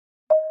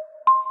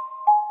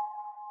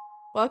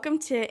Welcome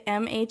to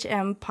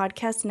MHM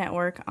Podcast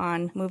Network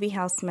on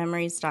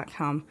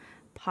MovieHouseMemories.com.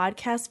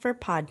 Podcast for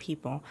pod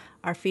people.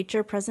 Our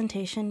feature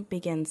presentation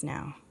begins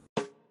now.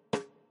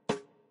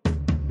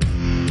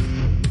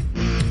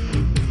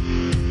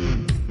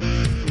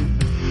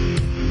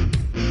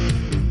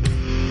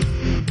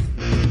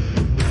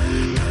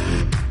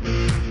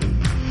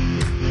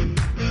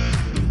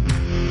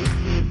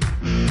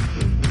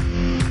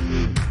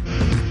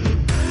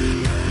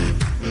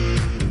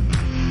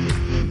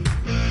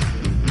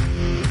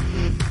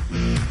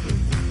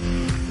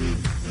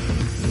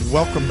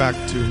 Welcome back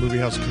to Movie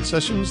House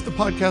Concessions, the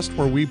podcast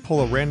where we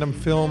pull a random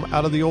film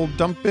out of the old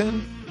dump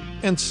bin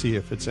and see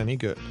if it's any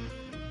good.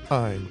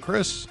 I'm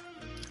Chris.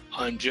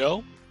 I'm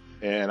Joe.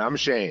 And I'm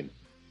Shane.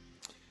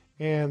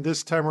 And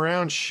this time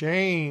around,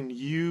 Shane,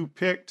 you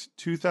picked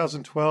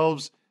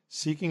 2012's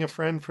Seeking a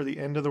Friend for the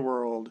End of the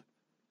World.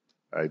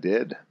 I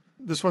did.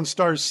 This one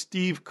stars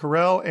Steve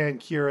Carell and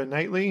Keira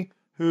Knightley,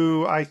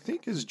 who I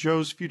think is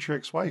Joe's future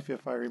ex-wife,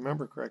 if I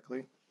remember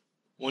correctly.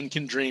 One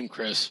can dream,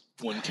 Chris.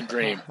 One can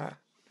dream.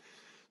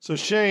 So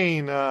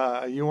Shane,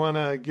 you want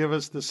to give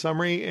us the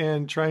summary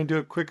and try and do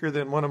it quicker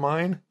than one of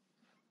mine?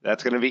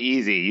 That's going to be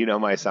easy. You know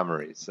my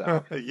summaries.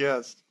 So.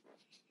 Yes.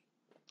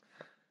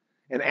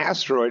 An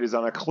asteroid is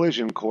on a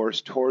collision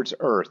course towards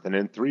Earth, and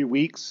in 3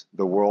 weeks,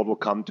 the world will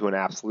come to an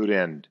absolute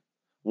end.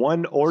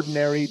 One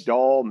ordinary,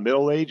 dull,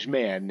 middle-aged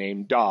man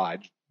named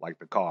Dodge, like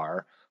the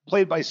car,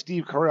 played by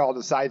Steve Carell,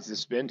 decides to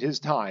spend his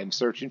time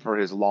searching for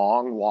his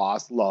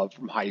long-lost love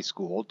from high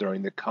school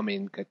during the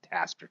coming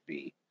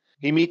catastrophe.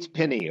 He meets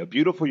Penny, a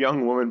beautiful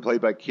young woman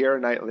played by Keira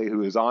Knightley,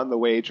 who is on the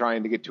way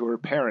trying to get to her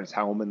parents'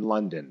 home in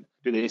London.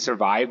 Do they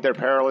survive their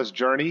perilous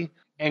journey?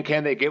 And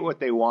can they get what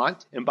they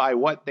want? And by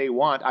what they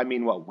want, I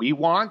mean what we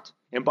want.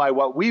 And by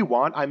what we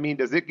want, I mean,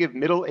 does it give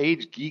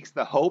middle-aged geeks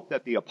the hope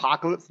that the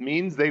apocalypse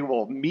means they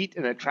will meet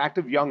an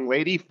attractive young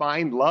lady,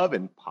 find love,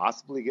 and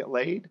possibly get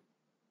laid?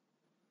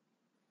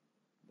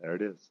 There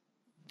it is.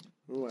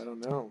 Ooh, I don't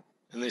know.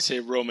 And they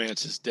say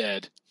romance is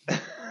dead.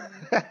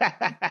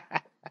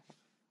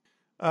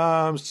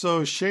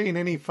 So Shane,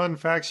 any fun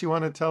facts you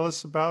want to tell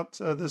us about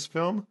this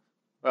film?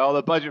 Well,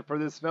 the budget for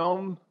this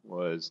film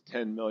was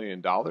 $10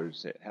 million.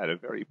 It had a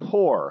very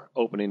poor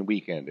opening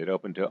weekend. It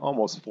opened to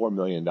almost $4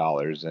 million,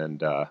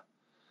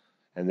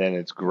 and then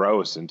its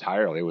gross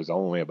entirely was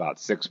only about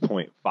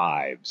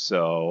 6.5.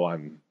 So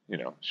I'm,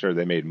 sure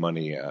they made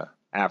money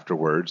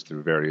afterwards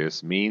through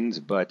various means,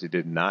 but it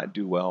did not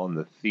do well in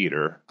the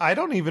theater. I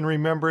don't even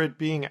remember it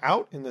being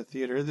out in the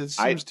theater. This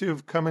seems to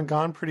have come and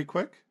gone pretty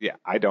quick. Yeah,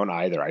 I don't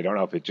either. I don't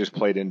know if it just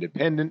played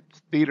independent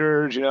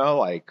theaters,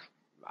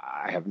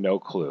 I have no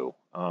clue.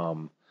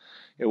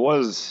 It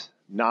was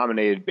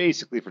nominated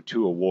basically for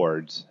 2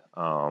 awards.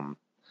 The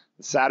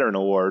Saturn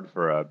Award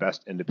for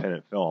Best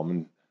Independent Film,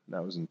 and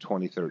that was in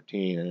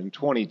 2013. And in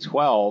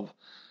 2012,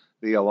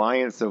 the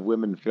Alliance of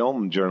Women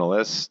Film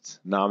Journalists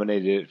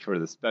nominated it for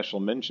the Special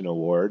Mention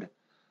Award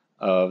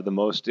of the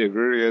most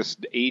egregious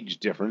age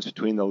difference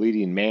between the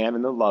leading man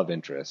and the love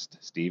interest.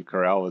 Steve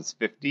Carell was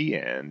 50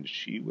 and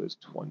she was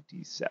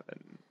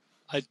 27.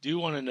 I do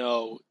want to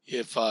know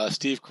if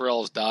Steve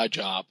Carell's dye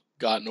job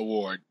got an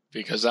award,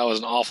 because that was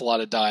an awful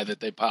lot of dye that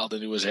they piled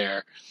into his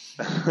hair.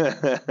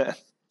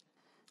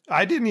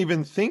 I didn't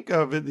even think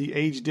of it, the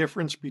age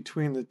difference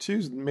between the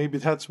two. Maybe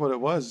that's what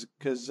it was,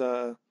 because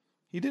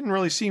he didn't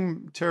really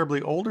seem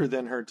terribly older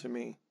than her to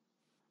me.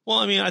 Well,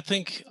 I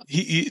think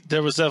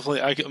there was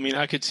definitely,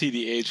 I could see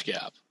the age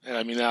gap.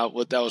 And that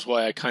was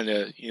why I kind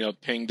of,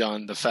 pinged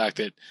on the fact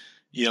that,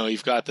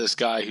 you've got this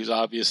guy who's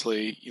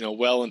obviously,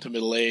 well into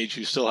middle age,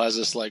 who still has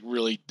this like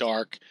really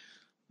dark,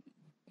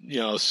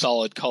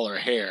 solid color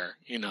hair,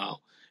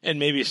 and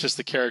maybe it's just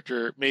the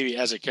character, maybe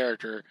as a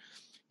character,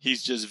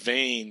 he's just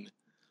vain.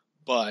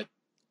 But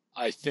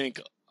I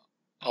think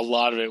a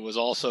lot of it was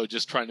also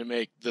just trying to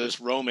make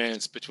this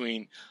romance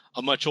between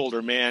a much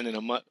older man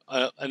and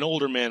an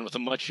older man with a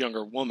much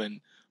younger woman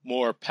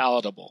more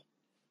palatable.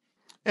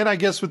 And I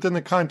guess within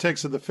the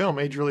context of the film,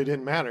 age really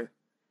didn't matter.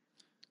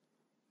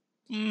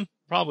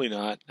 Probably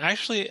not.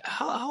 Actually,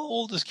 how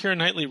old is Keira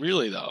Knightley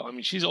really, though?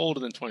 she's older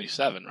than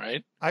 27,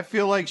 right? I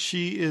feel like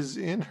she is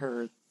in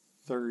her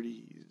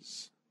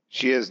 30s.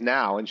 She is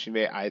now, and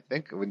I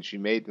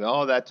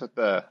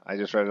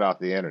just read it off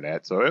the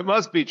internet, so it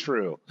must be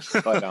true.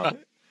 But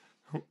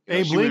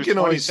Abe Lincoln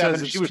always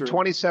says it's she was true.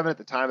 27 at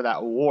the time of that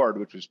award,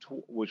 which was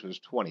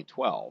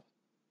 2012.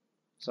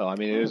 So it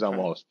is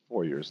almost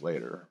 4 years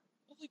later.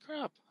 Holy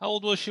crap! How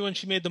old was she when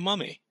she made The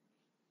Mummy?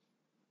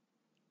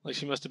 Like,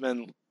 she must have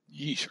been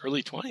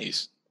early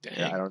 20s. Dang.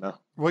 Yeah, I don't know.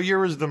 What year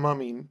was The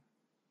Mummy?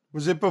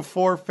 Was it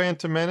before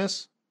Phantom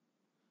Menace?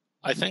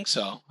 I think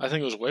so. I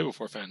think it was way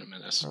before Phantom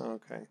Menace. Oh,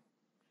 okay.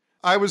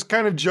 I was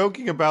kind of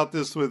joking about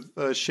this with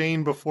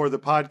Shane before the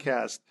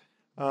podcast.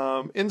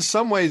 In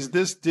some ways,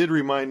 this did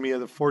remind me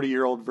of the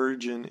 40-Year-Old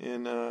Virgin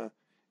in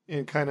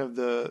kind of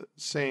the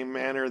same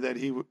manner that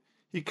he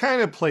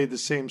kind of played the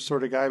same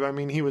sort of guy.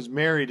 He was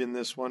married in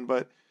this one,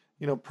 but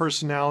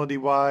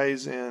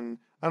personality-wise, and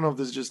I don't know if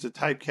this is just a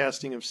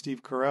typecasting of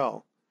Steve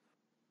Carell.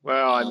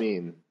 Well,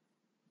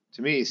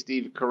 to me,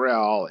 Steve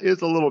Carell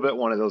is a little bit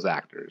one of those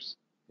actors.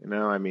 You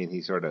know, I mean,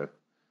 he sort of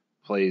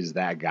plays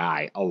that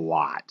guy a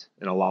lot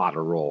in a lot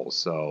of roles.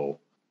 So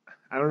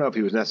I don't know if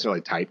he was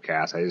necessarily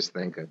typecast. I just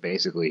think that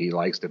basically he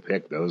likes to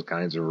pick those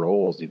kinds of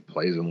roles. He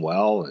plays them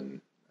well,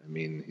 and I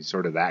mean, he's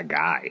sort of that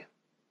guy.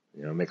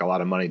 You know, make a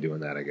lot of money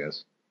doing that, I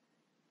guess.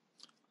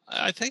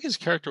 I think his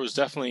character was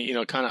definitely,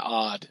 kind of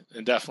odd,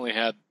 and definitely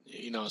had,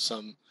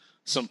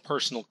 some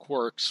personal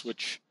quirks,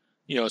 which,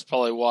 is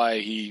probably why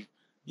he,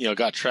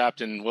 got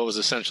trapped in what was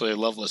essentially a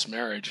loveless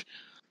marriage.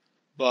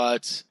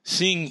 But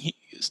seeing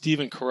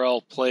Stephen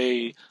Carell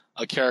play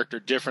a character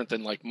different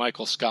than like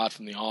Michael Scott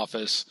from The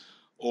Office,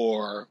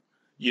 or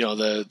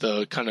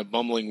the kind of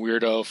bumbling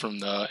weirdo from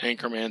the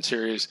Anchorman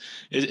series,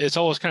 it's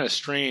always kind of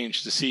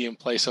strange to see him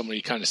play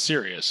somebody kind of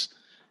serious.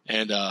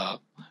 And I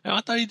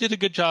thought he did a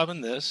good job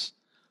in this.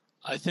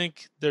 I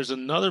think there's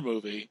another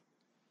movie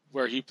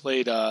where he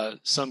played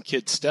some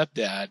kid's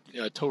stepdad,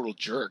 a total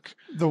jerk.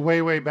 The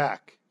Way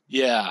Back.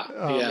 Yeah,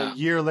 A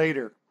year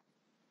later,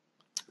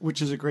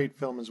 which is a great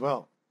film as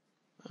well.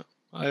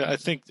 I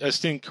think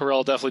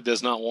Carell definitely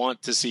does not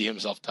want to see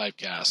himself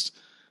typecast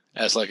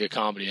as like a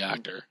comedy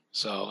actor.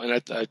 So,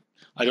 and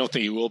I don't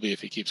think he will be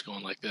if he keeps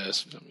going like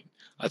this. I mean,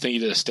 I think he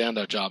did a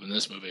standout job in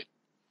this movie.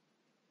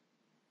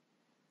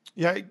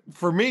 Yeah,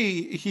 for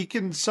me, he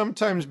can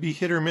sometimes be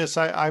hit or miss.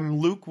 I'm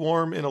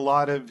lukewarm in a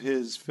lot of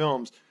his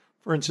films.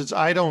 For instance,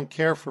 I don't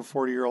care for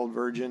 40-Year-Old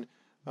Virgin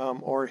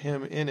or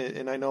him in it,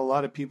 and I know a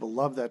lot of people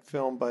love that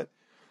film, but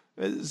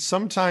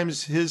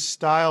sometimes his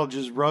style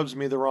just rubs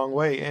me the wrong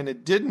way, and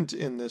it didn't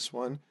in this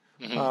one.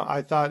 Mm-hmm.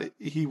 I thought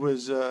he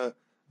was a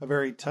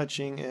very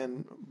touching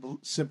and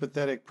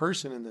sympathetic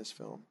person in this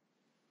film.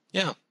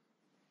 Yeah.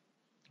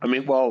 I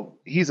mean, well,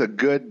 he's a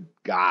good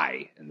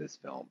guy in this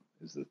film,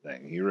 is the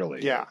thing. He really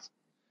is.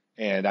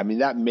 And, I mean,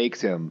 that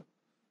makes him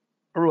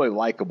a really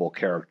likable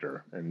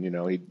character. And,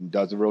 he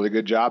does a really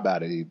good job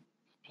at it. He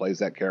plays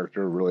that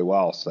character really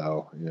well.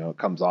 So, it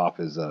comes off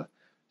as a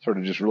sort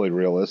of just really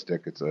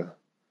realistic. It's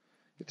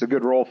a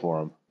good role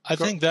for him. I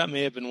think that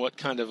may have been one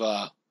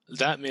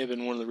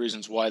of the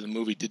reasons why the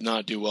movie did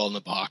not do well in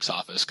the box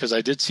office, because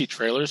I did see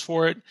trailers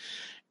for it,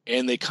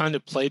 and they kind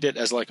of played it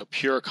as like a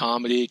pure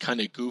comedy,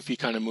 kind of goofy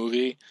kind of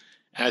movie.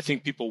 And I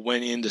think people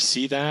went in to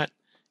see that,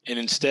 and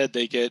instead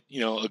they get,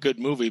 a good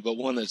movie, but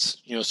one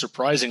that's,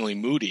 surprisingly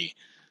moody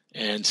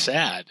and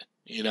sad,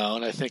 and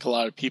I think a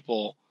lot of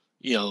people,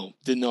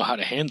 didn't know how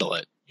to handle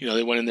it.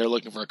 They went in there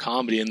looking for a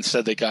comedy, and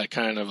instead they got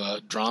kind of a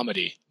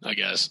dramedy, I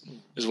guess,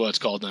 is what it's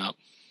called now.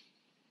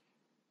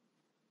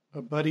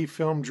 A buddy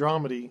film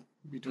dramedy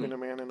between a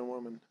man and a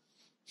woman.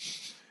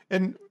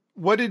 And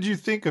what did you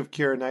think of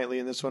Keira Knightley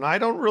in this one? I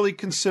don't really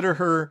consider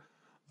her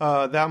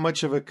that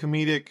much of a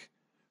comedic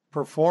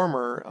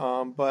performer,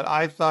 but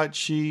I thought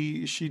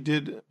she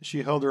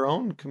held her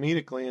own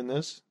comedically in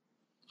this.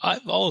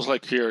 I've always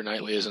liked Keira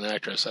Knightley as an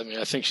actress. I mean,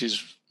 I think she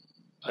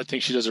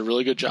does a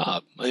really good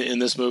job in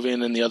this movie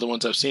and in the other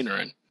ones I've seen her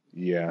in.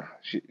 Yeah,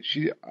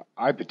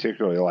 I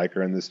particularly like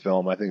her in this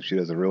film. I think she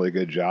does a really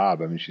good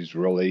job. I mean, she's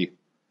really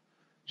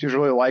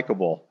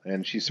likable,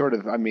 and she's sort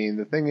of, I mean,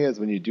 the thing is,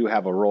 when you do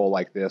have a role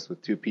like this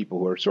with two people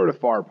who are sort of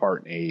far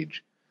apart in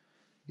age,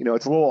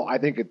 it's a little, I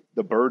think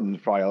the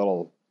burden's probably a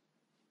little,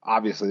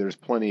 obviously there's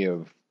plenty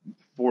of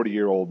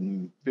 40-year-old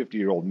and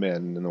 50-year-old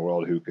men in the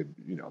world who could,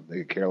 they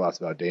could care less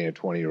about dating a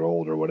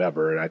 20-year-old or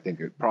whatever, and I think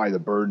probably the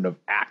burden of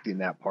acting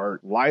that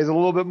part lies a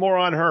little bit more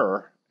on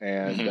her,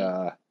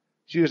 and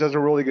she just does a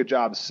really good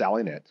job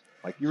selling it.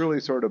 Like, you really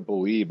sort of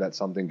believe that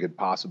something could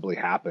possibly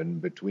happen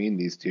between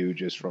these two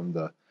just from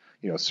the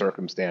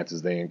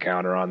circumstances they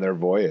encounter on their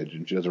voyage,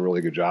 and she does a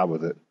really good job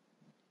with it.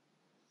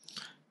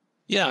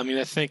 Yeah, I mean,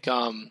 I think,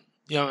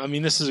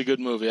 this is a good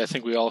movie. I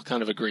think we all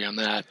kind of agree on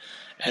that.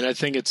 And I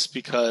think it's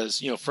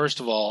because, first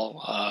of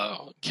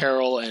all,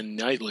 Carell and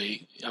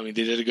Knightley, I mean,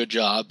 they did a good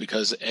job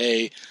because,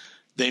 A,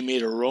 they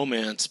made a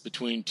romance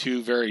between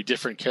two very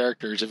different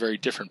characters at very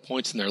different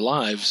points in their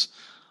lives.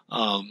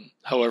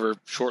 However,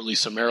 shortly,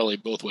 summarily,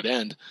 both would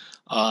end.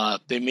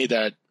 They made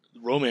that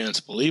romance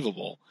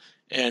believable.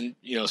 And,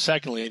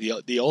 secondly,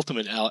 the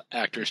ultimate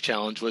actor's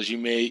challenge was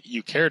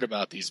you cared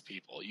about these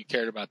people. You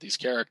cared about these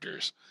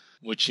characters,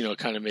 which,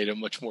 kind of made a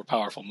much more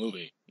powerful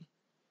movie.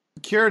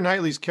 Keira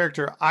Knightley's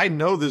character, I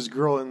know this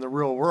girl in the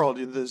real world,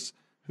 this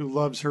who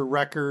loves her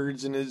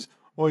records and is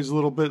always a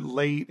little bit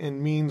late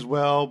and means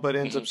well, but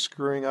ends up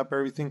screwing up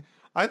everything.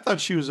 I thought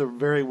she was a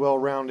very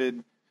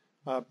well-rounded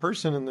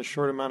person in the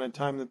short amount of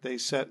time that they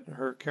set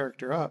her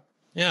character up.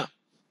 Yeah.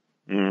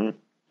 Mm-hmm.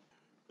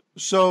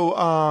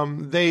 So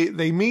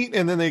they meet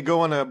and then they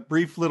go on a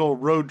brief little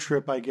road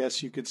trip, I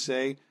guess you could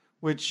say,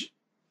 which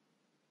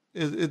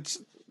it's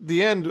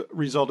the end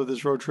result of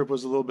this road trip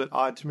was a little bit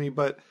odd to me.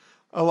 But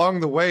along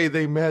the way,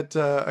 they met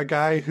a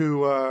guy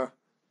who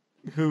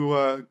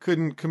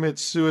couldn't commit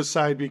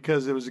suicide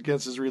because it was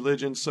against his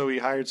religion, so he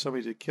hired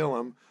somebody to kill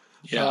him.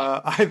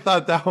 Yeah, I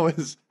thought that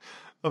was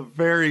a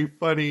very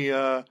funny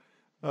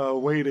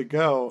way to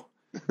go.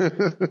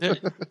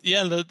 The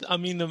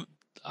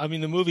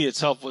movie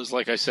itself was,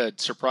 like I said,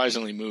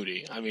 surprisingly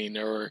moody. I mean,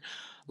 there were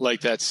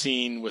like that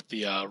scene with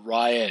the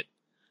riot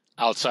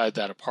outside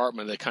that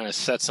apartment that kind of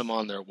sets them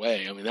on their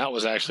way. I mean, that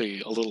was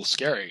actually a little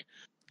scary.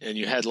 And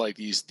you had like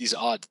these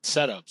odd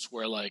setups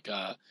where like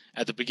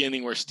at the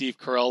beginning where Steve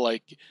Carell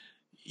like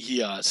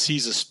he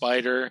sees a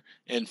spider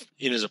in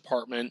his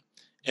apartment,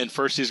 and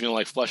first he's gonna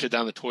like flush it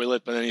down the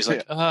toilet, but then he's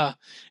like,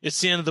 it's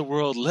the end of the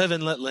world, live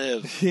and let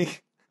live.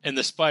 And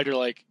the spider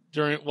like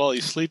while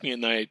he's sleeping at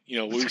night,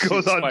 we see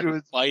the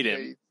spider bite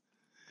him.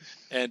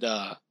 And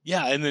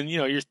and then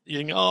you're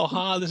thinking,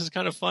 this is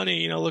kind of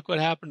funny. Look what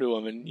happened to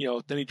him.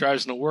 And then he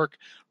drives into work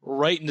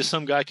right into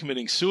some guy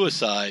committing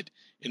suicide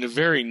in a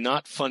very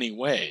not funny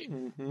way.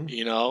 Mm-hmm.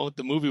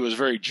 The movie was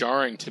very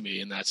jarring to me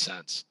in that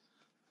sense.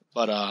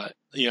 But as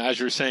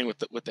you were saying with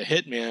the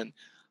Hitman,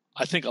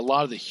 I think a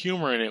lot of the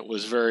humor in it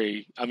was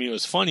very. I mean, it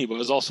was funny, but it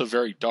was also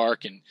very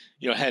dark, and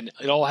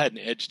it all had an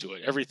edge to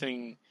it.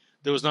 Everything.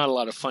 There was not a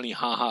lot of funny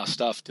ha-ha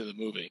stuff to the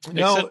movie,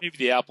 except maybe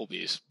the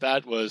Applebee's.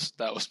 That was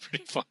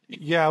pretty funny.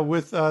 Yeah,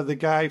 with the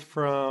guy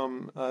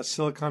from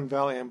Silicon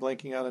Valley. I'm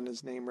blanking out on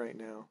his name right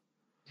now.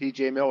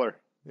 T.J. Miller.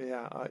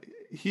 Yeah,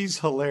 he's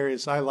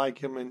hilarious. I like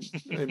him in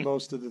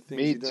most of the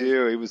things he does. Me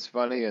too. He was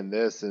funny in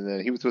this, and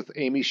then he was with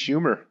Amy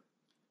Schumer.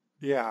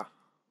 Yeah.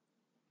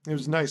 It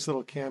was nice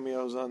little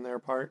cameos on their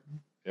part.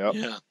 Yep.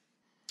 Yeah.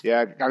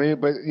 Yeah, I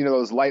mean, but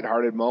those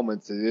lighthearted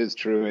moments, it is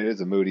true. It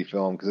is a moody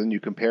film because then you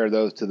compare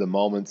those to the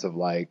moments of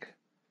like,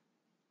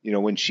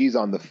 when she's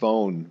on the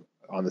phone,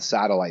 on the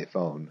satellite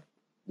phone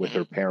with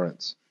her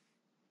parents.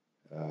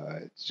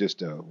 It's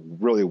just a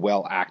really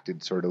well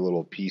acted sort of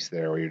little piece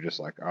there where you're just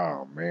like,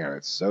 oh man,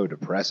 it's so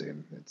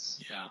depressing.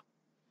 It's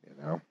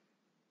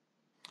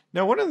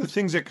Now, one of the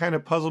things that kind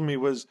of puzzled me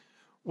was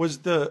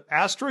the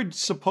asteroid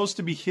supposed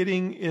to be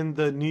hitting in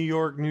the New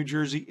York, New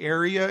Jersey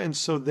area, and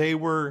so they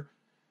were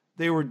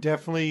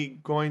definitely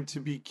going to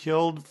be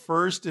killed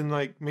first, and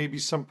like maybe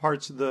some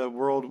parts of the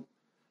world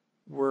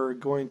were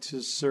going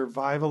to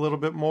survive a little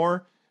bit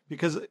more.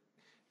 Because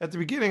at the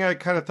beginning, I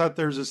kind of thought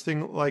there was this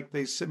thing like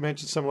they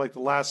mentioned something like the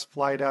last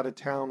flight out of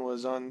town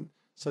was on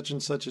such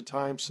and such a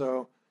time,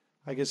 so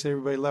I guess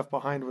everybody left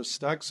behind was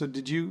stuck. So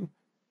did you?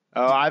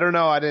 Oh, I don't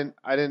know. I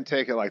didn't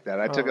take it like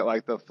that. I took it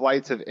like the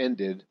flights have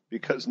ended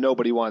because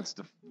nobody wants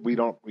to. We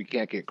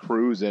can't get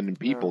crews in and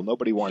people.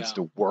 Nobody wants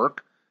to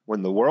work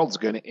when the world's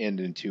going to end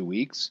in 2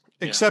 weeks.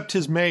 Except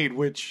his maid,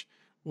 which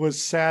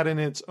was sad in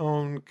its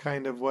own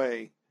kind of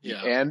way.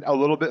 Yeah. And a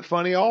little bit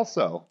funny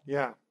also.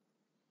 Yeah.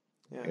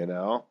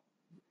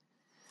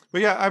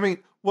 But yeah, I mean,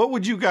 what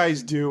would you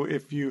guys do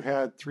if you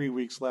had 3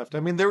 weeks left? I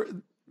mean,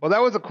 Well,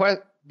 that was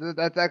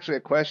that's actually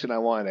a question I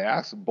wanted to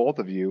ask both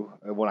of you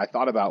when I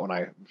thought about when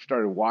I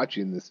started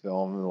watching this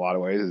film in a lot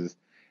of ways. Is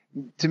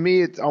to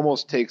me, it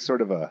almost takes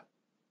sort of a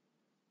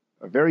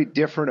very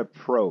different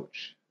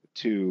approach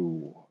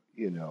to,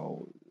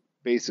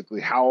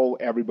 basically how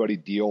everybody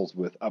deals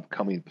with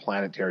upcoming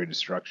planetary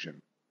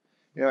destruction.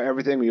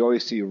 Everything we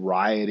always see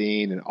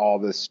rioting and all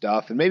this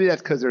stuff. And maybe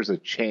that's because there's a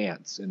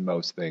chance in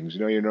most things.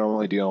 You're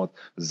normally dealing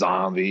with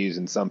zombies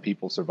and some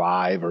people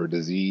survive, or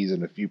disease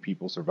and a few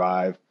people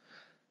survive.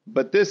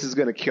 But this is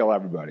going to kill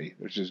everybody.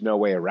 There's just no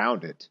way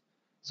around it.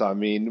 So, I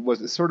mean, was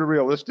it sort of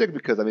realistic?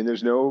 Because, I mean,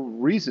 there's no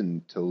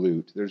reason to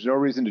loot. There's no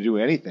reason to do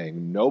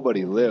anything.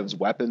 Nobody lives.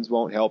 Weapons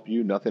won't help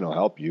you. Nothing will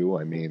help you.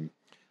 I mean...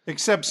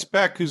 Except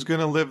Speck, who's going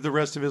to live the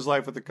rest of his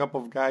life with a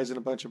couple of guys and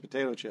a bunch of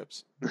potato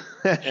chips.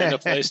 And a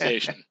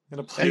PlayStation.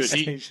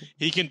 Dude,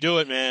 he can do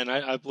it, man.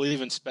 I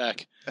believe in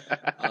Speck.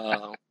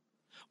 Well,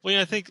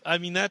 yeah, I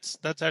mean, that's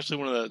actually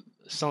one of the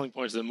selling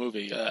points of the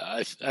movie.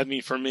 I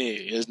mean, for me,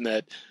 isn't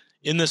that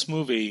in this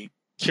movie,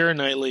 Keira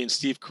Knightley and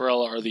Steve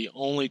Carell are the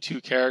only two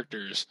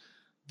characters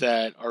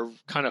that are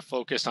kind of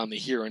focused on the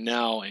here and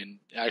now and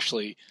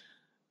actually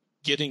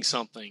getting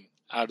something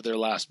out of their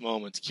last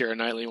moments. Keira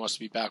Knightley wants to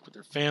be back with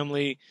her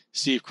family.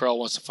 Steve Carell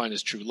wants to find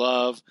his true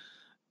love.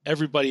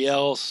 Everybody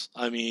else,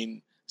 I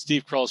mean,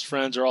 Steve Carell's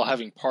friends are all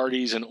having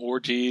parties and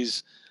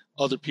orgies.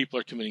 Other people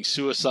are committing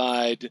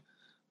suicide.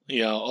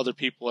 Other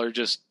people are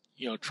just,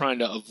 trying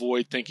to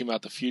avoid thinking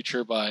about the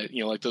future by,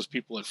 like those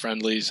people at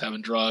Friendly's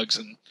having drugs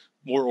and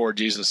more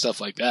orgies and stuff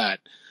like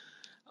that.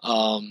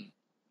 And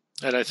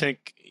I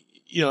think,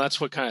 that's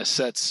what kind of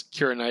sets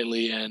Keira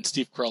Knightley and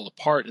Steve Carell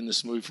apart in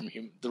this movie from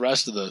the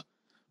rest of the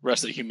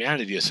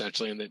humanity,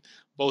 essentially, and that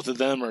both of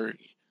them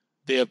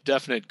they have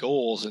definite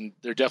goals, and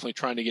they're definitely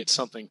trying to get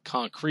something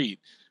concrete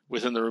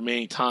within the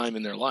remaining time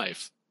in their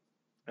life.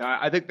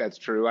 I think that's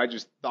true. I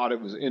just thought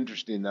it was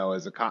interesting, though,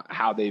 as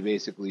how they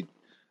basically.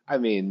 I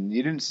mean,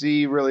 you didn't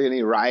see really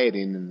any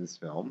rioting in this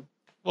film.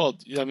 Well,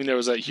 I mean, there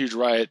was that huge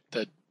riot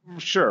that.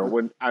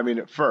 Sure,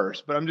 at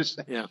first, but I'm just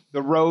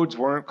the roads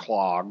weren't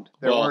clogged.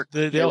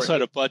 They also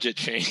had a budget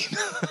change.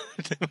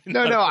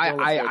 No,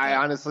 I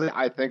honestly,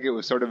 I think it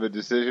was sort of a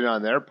decision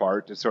on their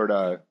part to sort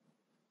of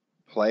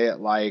play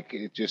it like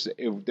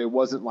it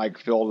wasn't like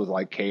filled with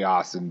like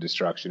chaos and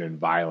destruction and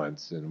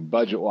violence, and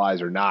budget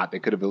wise or not, they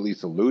could have at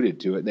least alluded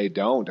to it, and they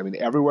don't. I mean,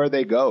 everywhere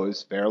they go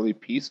is fairly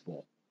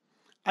peaceful.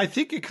 I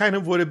think it kind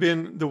of would have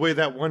been the way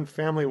that one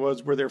family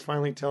was, where they're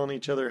finally telling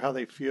each other how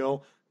they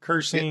feel,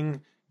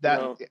 cursing.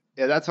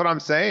 Yeah, that's what I'm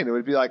saying. It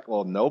would be like,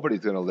 well, nobody's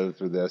going to live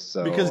through this.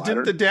 So Because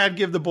didn't the dad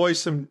give the boy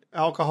some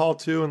alcohol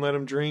too and let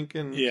him drink?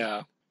 And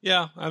Yeah.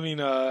 Yeah. I mean,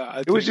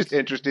 I it was think, just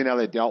interesting how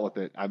they dealt with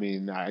it. I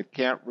mean, I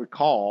can't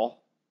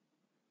recall,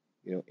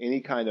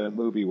 any kind of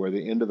movie where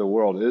the end of the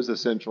world is a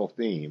central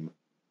theme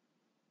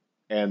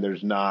and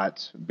there's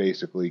not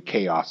basically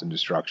chaos and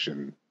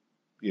destruction,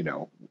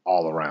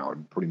 all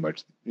around pretty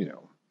much,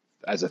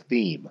 as a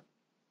theme.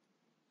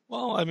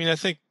 well, I mean, I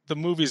think the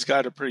movie's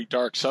got a pretty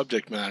dark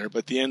subject matter, but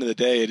at the end of the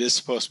day, it is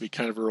supposed to be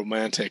kind of a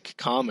romantic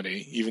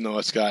comedy, even though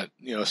it's got,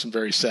 some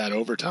very sad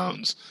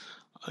overtones.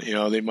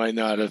 They might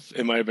not have,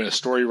 it might have been a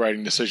story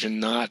writing decision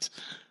not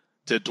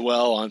to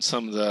dwell on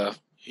some of the,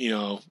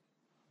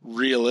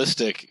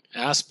 realistic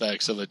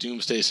aspects of a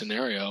doomsday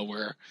scenario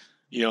where,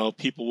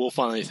 people will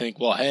finally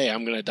think, well, hey,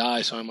 I'm going to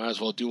die, so I might as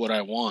well do what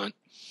I want,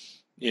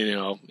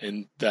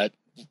 and that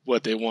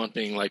what they want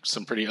being like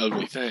some pretty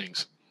ugly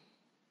things.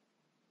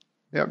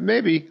 Yeah,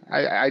 maybe.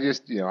 I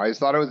just, I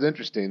just thought it was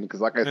interesting because,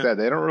 like I said,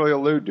 they don't really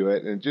allude to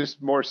it. And it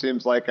just more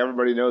seems like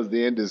everybody knows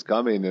the end is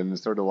coming and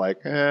it's sort of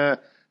like, I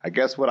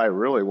guess what I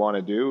really want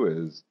to do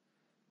is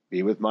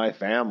be with my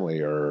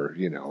family or,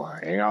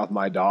 hang out with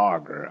my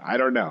dog or I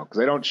don't know. Because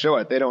they don't show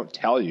it. They don't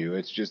tell you.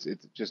 It's just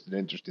an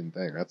interesting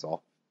thing. That's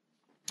all.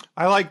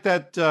 I like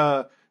that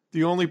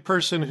the only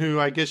person who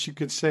I guess you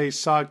could say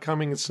saw it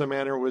coming in some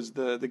manner was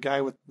the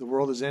guy with the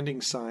world is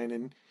ending sign.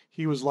 And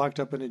he was locked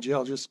up in a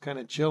jail just kind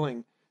of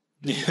chilling.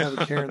 Didn't have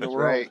a care in the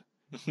world. Right.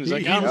 He's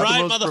like, I'm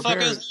right,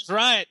 motherfuckers. That's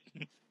right.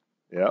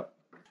 Yep.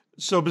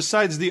 So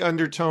besides the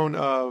undertone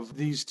of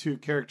these two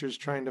characters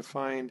trying to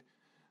find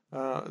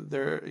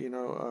their,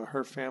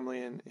 her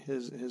family and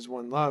his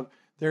one love,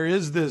 there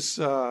is this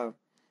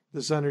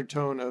this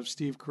undertone of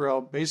Steve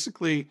Carell.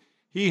 Basically,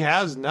 he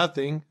has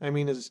nothing. I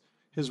mean,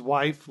 his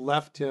wife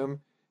left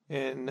him,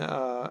 and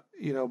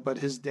but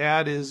his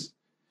dad is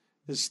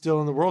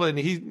still in the world, and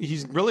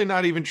he's really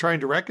not even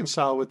trying to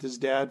reconcile with his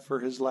dad for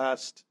his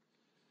last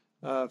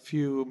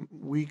few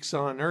weeks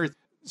on Earth.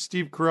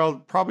 Steve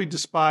Carell probably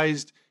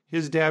despised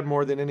his dad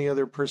more than any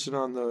other person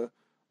on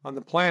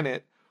the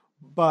planet,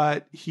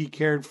 but he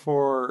cared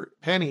for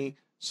Penny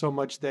so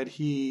much that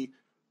he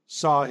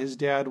saw his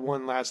dad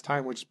one last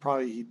time, which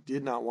probably he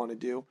did not want to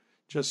do,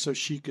 just so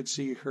she could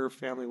see her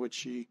family, which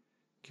she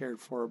cared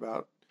for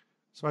about.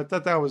 So I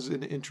thought that was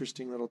an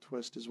interesting little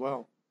twist as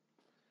well.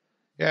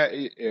 Yeah,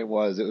 it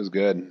was. It was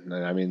good. And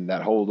I mean,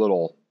 the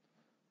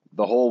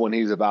whole when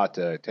he's about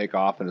to take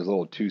off in his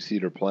little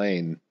 2-seater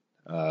plane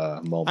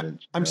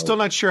moment. I'm still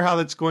not sure how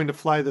that's going to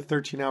fly the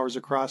 13 hours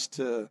across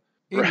to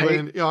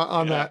England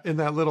in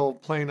that little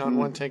plane on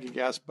one tank of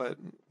gas, but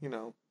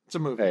it's a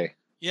movie. Hey.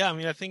 Yeah, I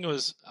mean, I think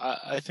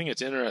think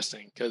it's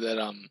interesting because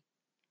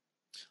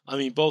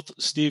both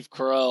Steve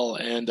Carell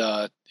and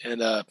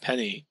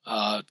Penny,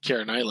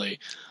 Keira Knightley,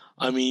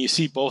 I mean, you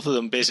see both of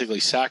them basically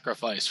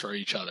sacrifice for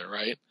each other,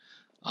 right?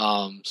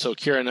 So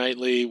Keira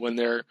Knightley, when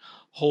they're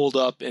holed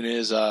up in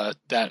his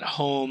that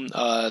home,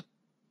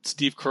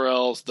 Steve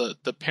Carell's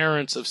the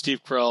parents of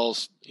Steve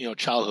Carell's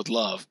childhood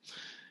love,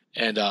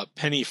 and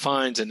Penny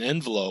finds an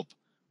envelope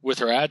with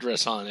her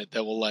address on it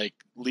that will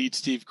lead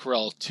Steve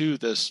Carell to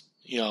this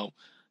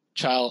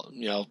child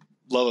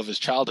love of his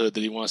childhood that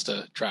he wants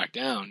to track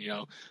down.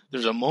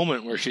 There's a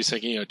moment where she's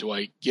thinking, do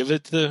I give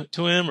it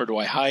to him or do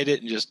I hide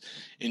it and just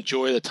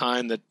enjoy the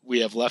time that we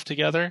have left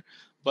together?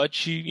 But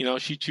she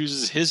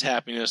chooses his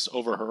happiness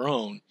over her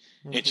own,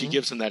 and she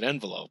gives him that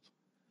envelope.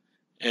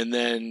 And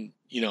then,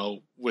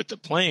 with the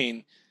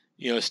plane,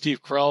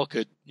 Steve Carell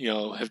could,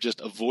 have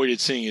just avoided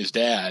seeing his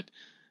dad,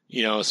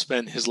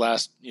 spent his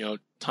last,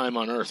 time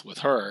on Earth with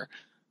her.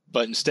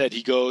 But instead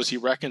he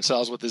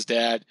reconciles with his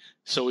dad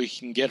so he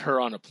can get her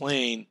on a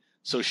plane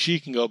so she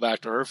can go back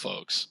to her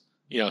folks,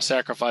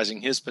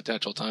 sacrificing his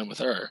potential time with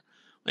her.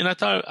 And I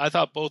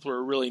thought both were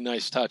a really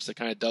nice touch that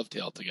kind of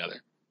dovetailed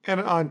together.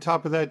 And on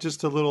top of that,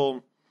 just a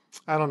little,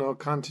 I don't know,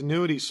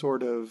 continuity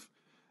sort of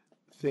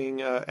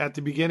thing. At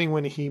the beginning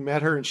when he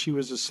met her and she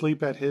was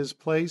asleep at his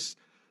place,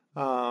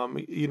 how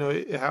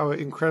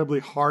incredibly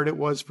hard it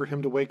was for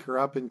him to wake her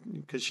up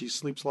because she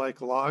sleeps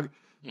like a log.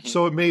 Mm-hmm.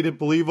 So it made it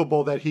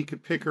believable that he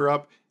could pick her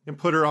up and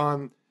put her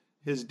on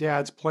his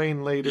dad's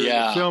plane later in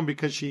the film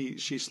because she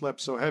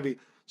slept so heavy.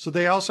 So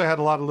they also had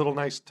a lot of little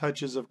nice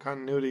touches of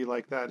continuity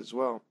like that as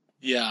well.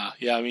 Yeah.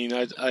 I mean,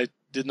 I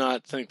did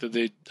not think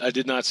that I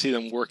did not see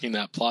them working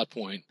that plot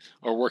point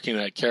or working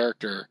that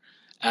character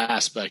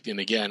aspect in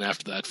again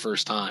after that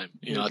first time.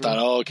 I thought,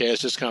 okay,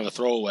 it's just kind of a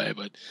throwaway,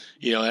 but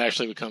it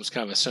actually becomes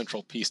kind of a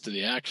central piece to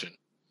the action.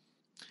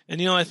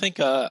 And I think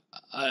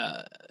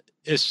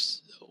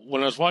it's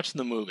when I was watching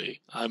the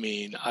movie, I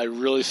mean, I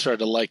really started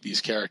to like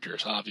these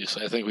characters.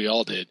 Obviously, I think we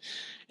all did,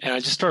 and I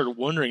just started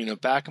wondering in the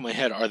back of my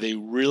head, are they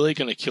really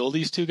going to kill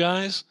these two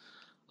guys?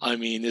 I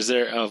mean, is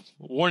there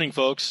warning,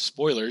 folks?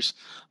 Spoilers.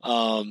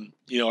 Are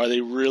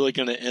they really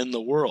going to end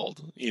the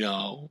world?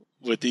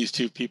 With these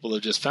two people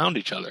that just found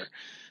each other.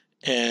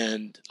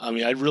 And I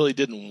mean, I really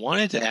didn't want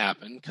it to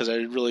happen because I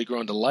had really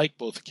grown to like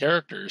both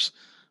characters.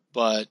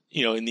 But,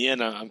 in the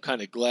end, I'm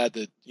kind of glad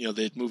that,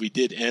 the movie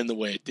did end the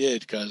way it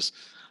did because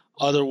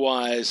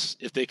Otherwise,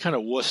 if they kind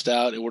of wussed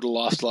out, it would have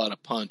lost a lot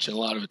of punch and a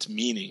lot of its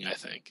meaning, I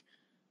think.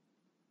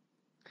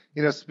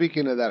 You know,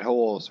 speaking of that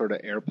whole sort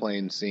of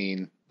airplane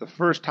scene, the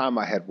first time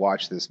I had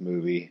watched this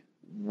movie,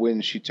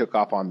 when she took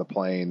off on the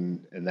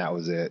plane and that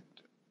was it,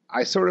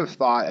 I sort of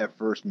thought at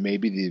first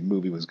maybe the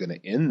movie was going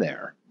to end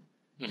there.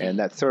 Mm-hmm. And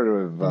that sort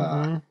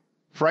of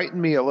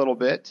frightened me a little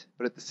bit.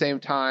 But at the same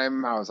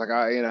time, I was like,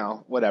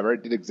 whatever.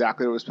 It did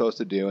exactly what it was supposed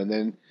to do. And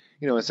then,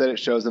 instead it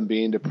shows them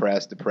being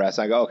depressed.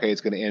 I go, okay,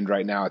 it's going to end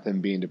right now with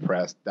them being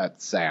depressed.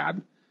 That's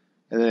sad.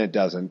 And then it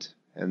doesn't.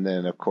 And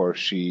then, of course,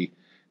 she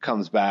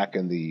comes back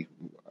in the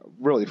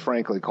really,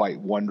 frankly, quite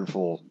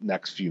wonderful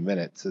next few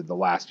minutes, the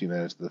last few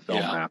minutes of the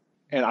film happen.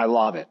 And I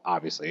love it,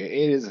 obviously.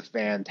 It is a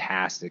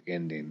fantastic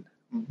ending.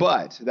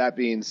 But that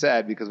being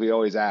said, because we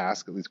always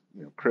ask, at least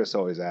Chris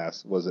always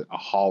asks, was it a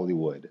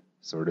Hollywood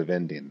sort of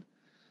ending?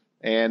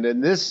 And in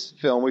this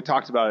film, we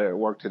talked about it at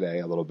work today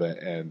a little bit,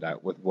 and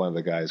with one of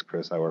the guys,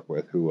 Chris, I work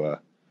with, who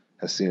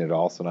has seen it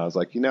also. And I was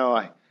like,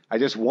 I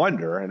just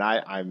wonder, and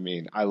I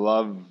mean, I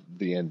love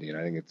the ending.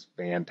 I think it's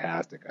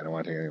fantastic. I don't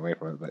want to take anything away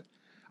from it, but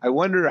I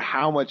wonder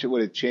how much it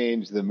would have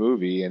changed the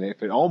movie, and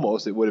if it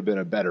would have been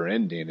a better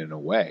ending in a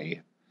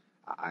way.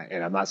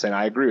 And I'm not saying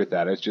I agree with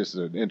that. It's just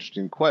an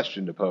interesting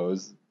question to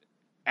pose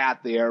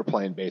at the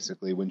airplane,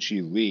 basically, when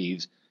she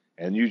leaves,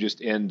 and you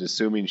just end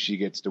assuming she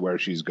gets to where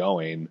she's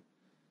going.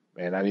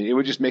 And I mean, it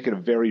would just make it a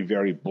very,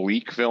 very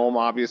bleak film,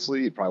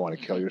 obviously. You'd probably want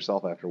to kill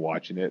yourself after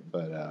watching it.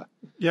 But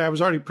yeah, it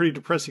was already pretty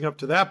depressing up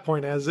to that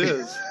point as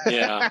is.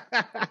 Yeah.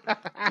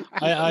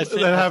 I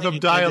think have him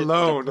die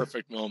alone.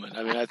 Perfect moment.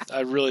 I mean,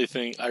 I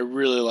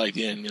really like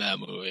the ending of that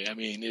movie. I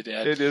mean, it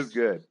is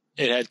good.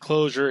 It had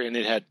closure and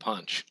it had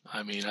punch.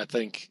 I mean, I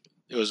think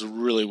it was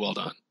really well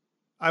done.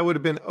 I would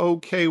have been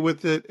okay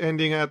with it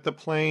ending at the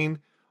plane.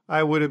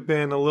 I would have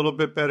been a little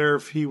bit better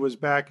if he was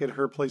back at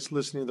her place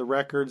listening to the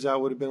records. That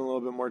would have been a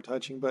little bit more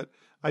touching. But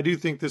I do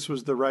think this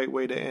was the right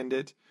way to end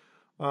it.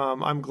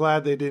 I'm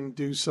glad they didn't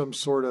do some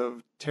sort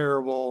of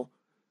terrible,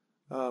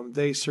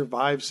 they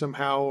survive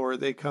somehow or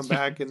they come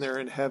back and they're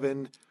in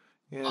heaven.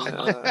 And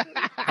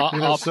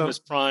Optimus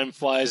Prime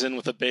flies in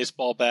with a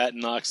baseball bat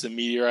and knocks the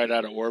meteorite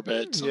out of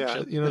orbit.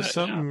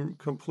 Something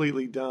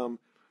completely dumb.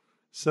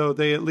 So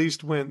they at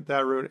least went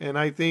that route. And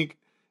I think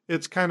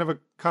it's kind of a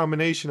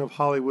combination of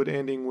Hollywood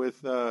ending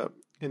with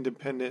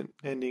independent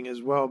ending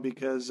as well,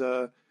 because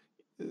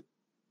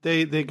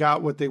they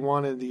got what they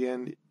wanted in the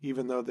end,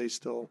 even though they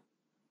still,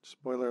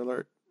 spoiler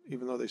alert,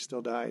 even though they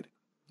still died.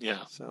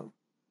 Yeah. So.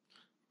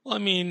 Well, I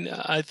mean,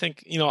 I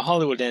think,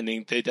 Hollywood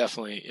ending, they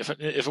definitely, if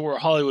it were a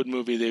Hollywood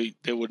movie,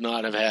 they would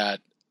not have had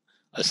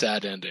a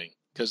sad ending,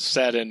 because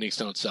sad endings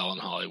don't sell in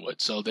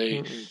Hollywood. So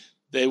they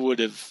would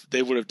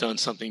have done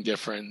something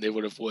different. They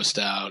would have wussed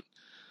out.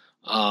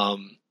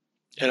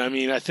 And I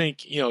mean, I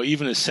think,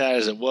 even as sad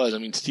as it was, I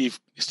mean, Steve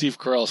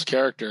Carell's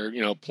character,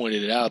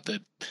 pointed it out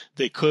that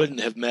they couldn't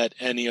have met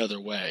any other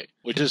way,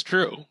 which is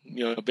true,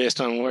 based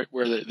on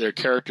where their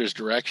characters'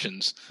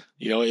 directions,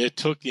 it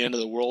took the end of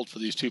the world for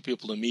these two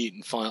people to meet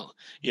and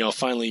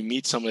finally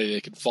meet somebody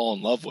they could fall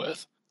in love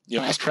with.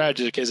 As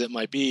tragic as it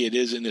might be, it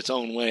is in its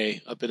own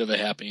way a bit of a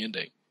happy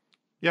ending.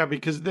 Yeah,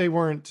 because they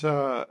weren't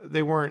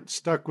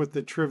stuck with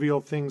the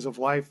trivial things of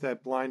life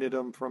that blinded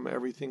them from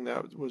everything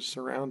that was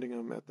surrounding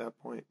them at that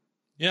point.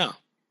 Yeah.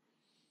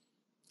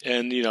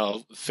 And,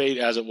 fate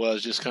as it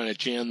was just kind of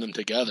jammed them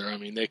together. I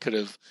mean, they could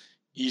have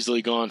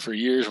easily gone for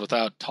years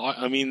without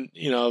talking. I mean,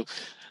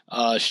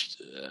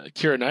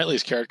 Keira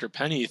Knightley's character,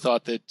 Penny,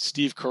 thought that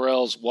Steve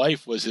Carell's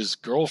wife was his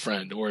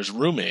girlfriend or his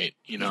roommate,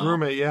 His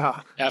roommate,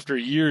 yeah. After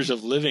years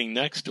of living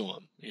next to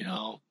him,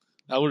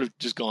 that would have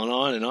just gone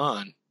on and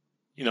on,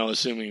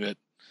 assuming that,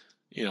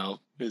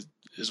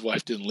 his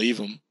wife didn't leave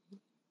him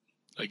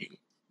like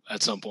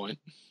at some point.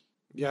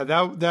 Yeah,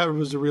 that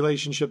was a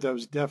relationship that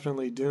was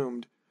definitely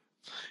doomed.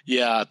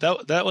 Yeah,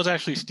 that was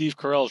actually Steve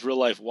Carell's real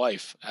life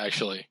wife,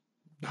 actually.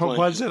 Oh,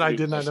 was it? I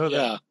did not know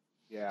that.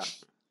 Yeah.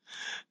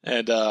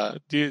 And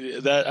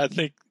dude, I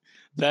think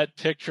that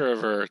picture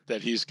of her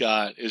that he's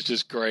got is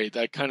just great.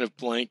 That kind of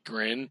blank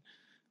grin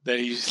that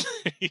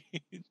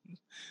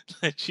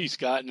that she's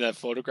got in that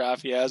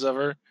photograph he has of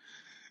her.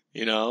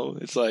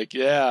 It's like,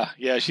 yeah,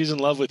 she's in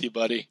love with you,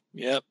 buddy.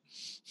 Yep.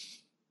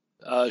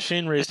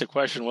 Shane raised a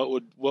question: What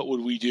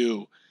would we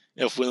do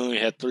if we only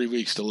had 3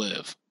 weeks to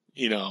live?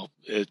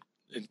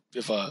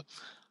 If a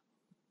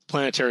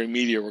planetary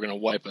meteor were going to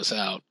wipe us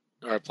out,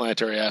 or a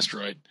planetary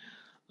asteroid,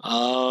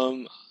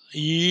 I'd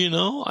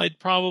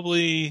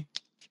probably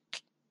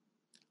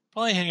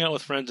hang out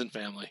with friends and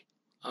family.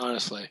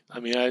 Honestly, I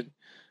mean, I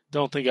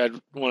don't think I'd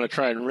want to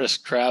try and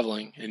risk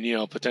traveling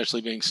and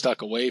potentially being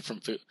stuck away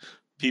from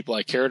people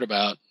I cared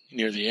about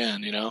near the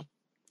end.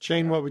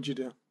 Shane, what would you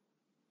do?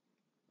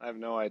 I have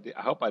no idea.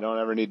 I hope I don't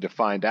ever need to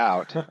find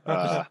out.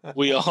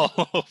 We all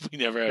hope we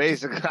never have.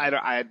 Basically, I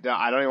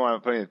don't even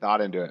want to put any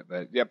thought into it.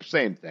 But yep,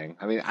 same thing.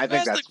 I mean, I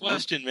think that's the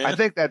question, man. I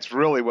think that's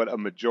really what a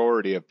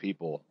majority of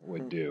people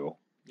would do.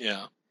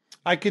 Yeah.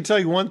 I could tell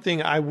you one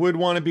thing. I would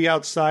want to be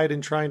outside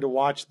and trying to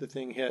watch the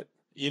thing hit.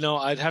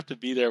 I'd have to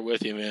be there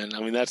with you, man.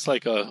 I mean, that's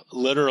like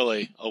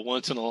literally a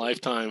once in a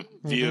lifetime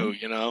view,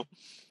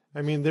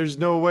 I mean, there's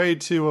no way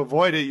to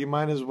avoid it. You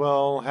might as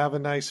well have a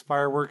nice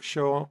fireworks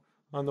show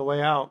on the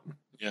way out.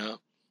 Yeah.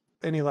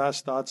 Any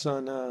last thoughts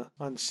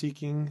on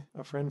Seeking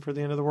a Friend for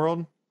the End of the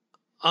World?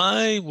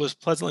 I was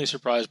pleasantly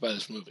surprised by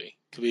this movie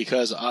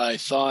because I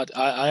thought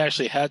I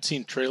actually had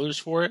seen trailers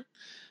for it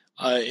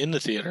in the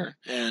theater,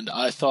 and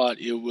I thought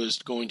it was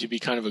going to be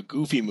kind of a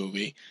goofy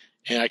movie.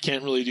 And I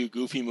can't really do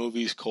goofy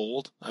movies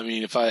cold. I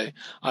mean, if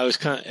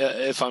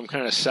I'm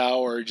kind of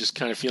sour, just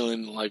kind of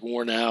feeling like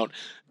worn out,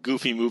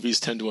 goofy movies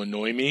tend to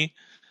annoy me.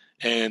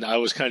 And I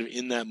was kind of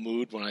in that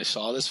mood when I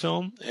saw this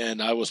film,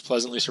 and I was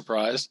pleasantly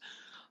surprised.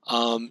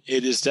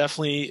 It is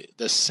definitely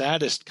the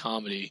saddest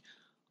comedy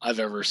I've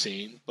ever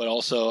seen, but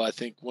also I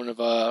think one of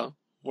the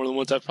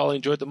ones I've probably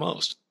enjoyed the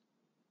most.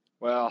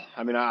 Well,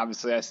 I mean,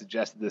 obviously I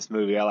suggested this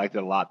movie. I liked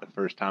it a lot the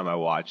first time I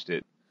watched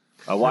it.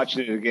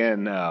 Watching it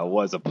again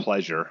was a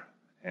pleasure.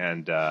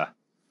 And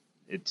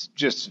it's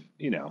just,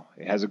 it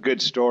has a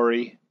good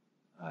story.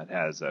 It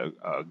has a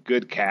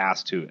good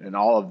cast and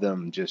all of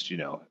them just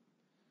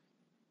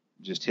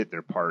hit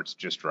their parts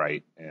just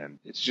right. And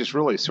it's just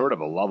really sort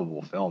of a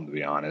lovable film, to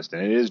be honest.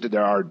 And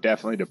there are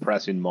definitely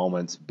depressing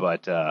moments,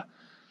 but I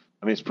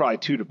mean, it's probably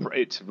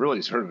it's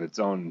really sort of its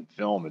own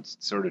film. It's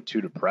sort of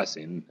too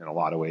depressing in a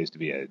lot of ways to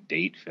be a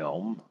date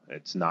film.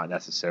 It's not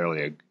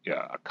necessarily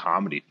a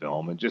comedy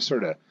film. It just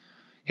sort of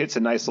hits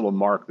a nice little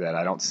mark that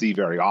I don't see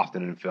very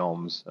often in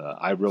films.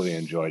 I really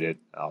enjoyed it.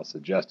 I'll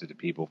suggest it to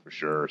people for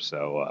sure.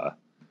 So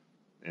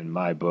in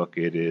my book,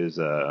 it is,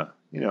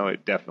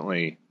 it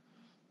definitely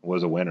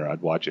was a winner.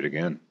 I'd watch it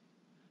again.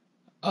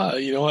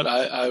 You know what?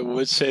 I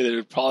would say that it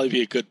would probably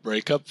be a good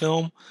breakup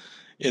film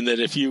in that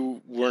if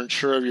you weren't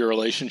sure of your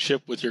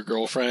relationship with your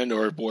girlfriend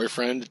or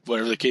boyfriend,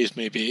 whatever the case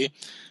may be,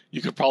 you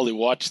could probably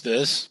watch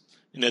this.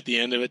 And at the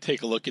end of it,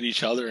 take a look at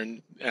each other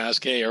and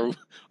ask, hey,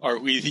 are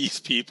we these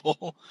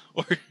people?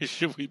 Or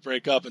should we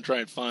break up and try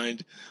and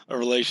find a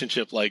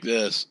relationship like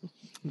this?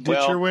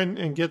 Ditch your win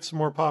and get some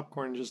more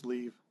popcorn and just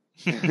leave.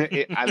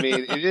 The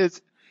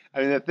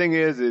thing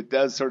is, it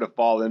does sort of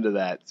fall into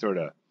that sort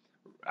of,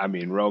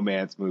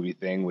 romance movie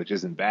thing, which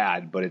isn't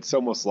bad, but it's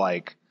almost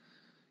like,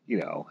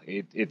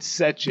 it's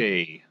such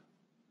a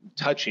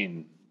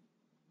touching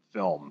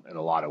film in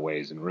a lot of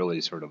ways and really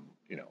sort of,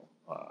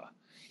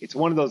 it's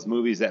one of those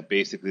movies that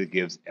basically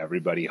gives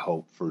everybody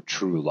hope for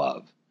true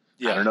love.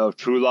 Yeah. I don't know if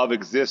true love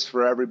exists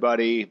for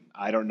everybody.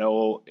 I don't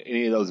know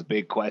any of those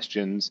big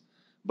questions,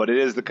 but it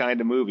is the kind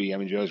of movie. I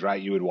mean, Joe's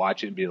right. You would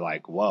watch it and be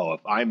like, whoa,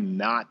 if I'm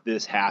not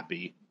this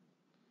happy,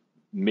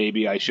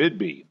 maybe I should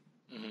be.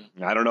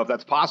 Mm-hmm. I don't know if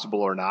that's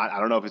possible or not.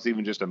 I don't know if it's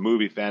even just a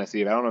movie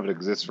fantasy. I don't know if it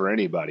exists for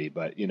anybody,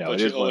 but but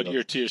it owe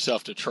it to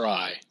yourself to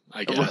try,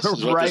 I guess.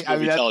 Is what right. This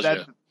movie tells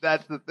you.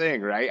 That's the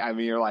thing, right? I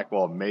mean, you're like,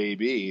 well,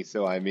 maybe.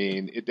 So, I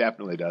mean, it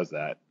definitely does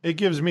that. It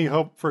gives me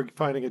hope for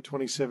finding a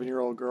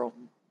 27-year-old girl.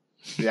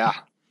 Yeah.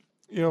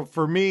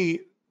 For me,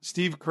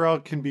 Steve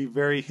Carell can be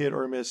very hit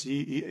or miss.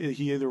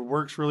 He either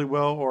works really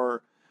well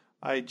or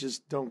I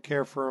just don't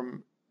care for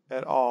him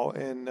at all.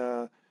 And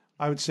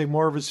I would say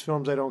more of his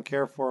films I don't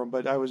care for him,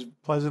 but I was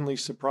pleasantly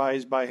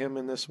surprised by him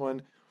in this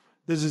one.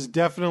 This is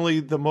definitely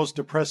the most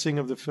depressing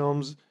of the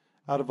films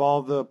out of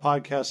all the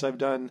podcasts I've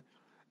done.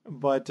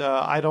 But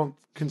I don't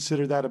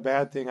consider that a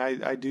bad thing.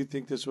 I do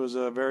think this was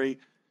a very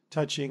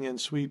touching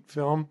and sweet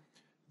film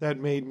that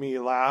made me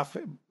laugh,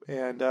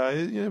 and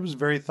it was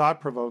very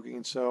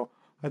thought-provoking. So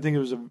I think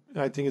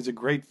it's a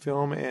great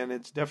film, and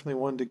it's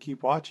definitely one to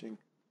keep watching.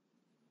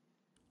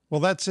 Well,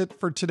 that's it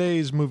for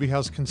today's Movie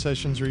House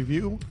Concessions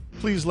review.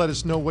 Please let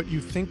us know what you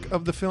think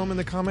of the film in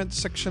the comments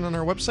section on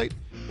our website,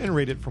 and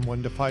rate it from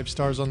 1 to 5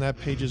 stars on that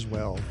page as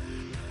well.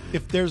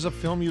 If there's a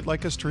film you'd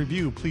like us to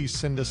review, please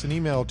send us an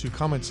email to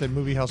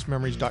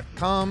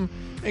comments@moviehousememories.com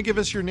and give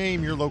us your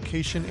name, your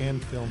location,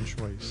 and film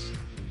choice.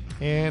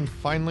 And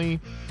finally,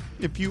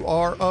 if you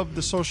are of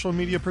the social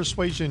media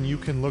persuasion, you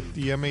can look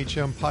the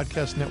MHM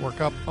Podcast Network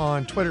up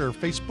on Twitter,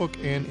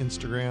 Facebook, and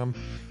Instagram.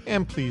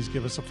 And please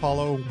give us a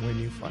follow when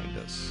you find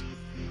us.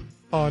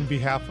 On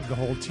behalf of the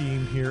whole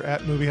team here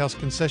at Movie House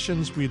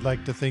Concessions, we'd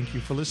like to thank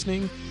you for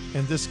listening,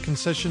 and this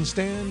concession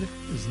stand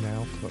is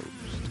now closed.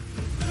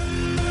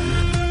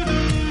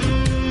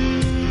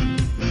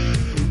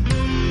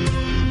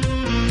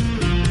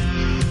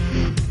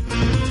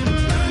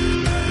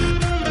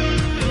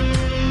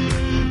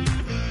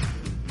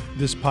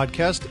 This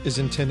podcast is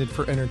intended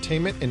for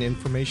entertainment and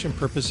information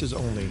purposes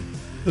only.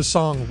 The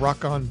song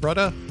Rock On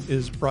Brudda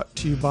is brought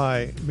to you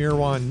by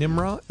Mirwan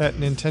Nimra at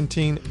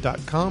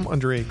Nintentine.com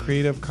under a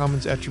Creative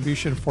Commons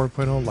Attribution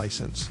 4.0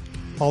 license.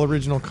 All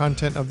original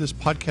content of this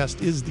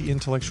podcast is the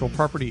intellectual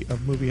property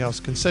of Movie House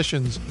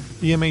Concessions,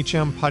 the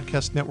MHM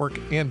Podcast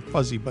Network, and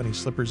Fuzzy Bunny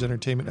Slippers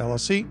Entertainment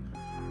LLC,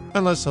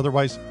 unless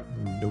otherwise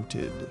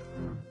noted.